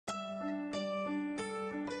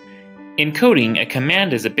In coding, a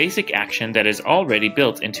command is a basic action that is already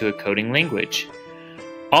built into a coding language.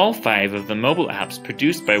 All 5 of the mobile apps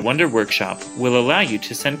produced by Wonder Workshop will allow you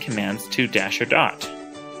to send commands to Dash or Dot.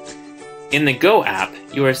 In the Go app,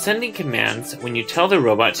 you are sending commands when you tell the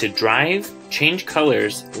robot to drive, change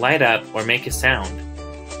colors, light up, or make a sound.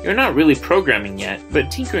 You're not really programming yet,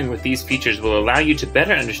 but tinkering with these features will allow you to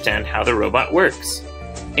better understand how the robot works.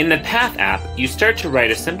 In the Path app, you start to write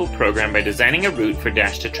a simple program by designing a route for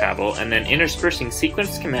Dash to travel and then interspersing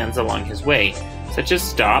sequenced commands along his way, such as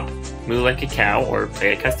stop, moo like a cow, or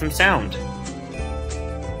play a custom sound.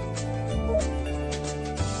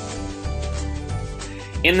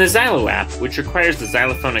 In the Xylo app, which requires the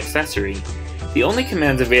xylophone accessory, the only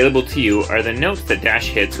commands available to you are the notes that Dash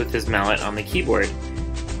hits with his mallet on the keyboard.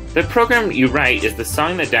 The program you write is the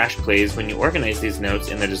song that Dash plays when you organize these notes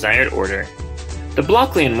in the desired order. The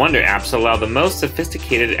Blockly and Wonder apps allow the most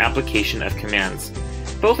sophisticated application of commands.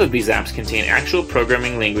 Both of these apps contain actual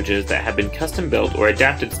programming languages that have been custom built or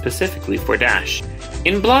adapted specifically for Dash.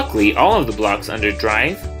 In Blockly, all of the blocks under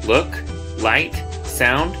Drive, Look, Light,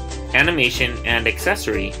 Sound, Animation, and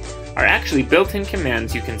Accessory are actually built-in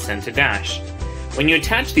commands you can send to Dash. When you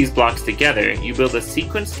attach these blocks together, you build a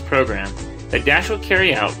sequenced program that Dash will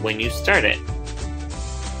carry out when you start it.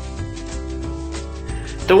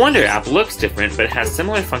 The Wonder app looks different but has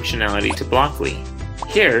similar functionality to Blockly.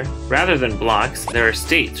 Here, rather than blocks, there are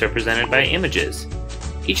states represented by images.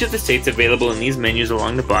 Each of the states available in these menus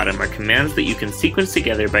along the bottom are commands that you can sequence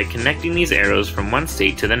together by connecting these arrows from one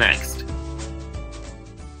state to the next.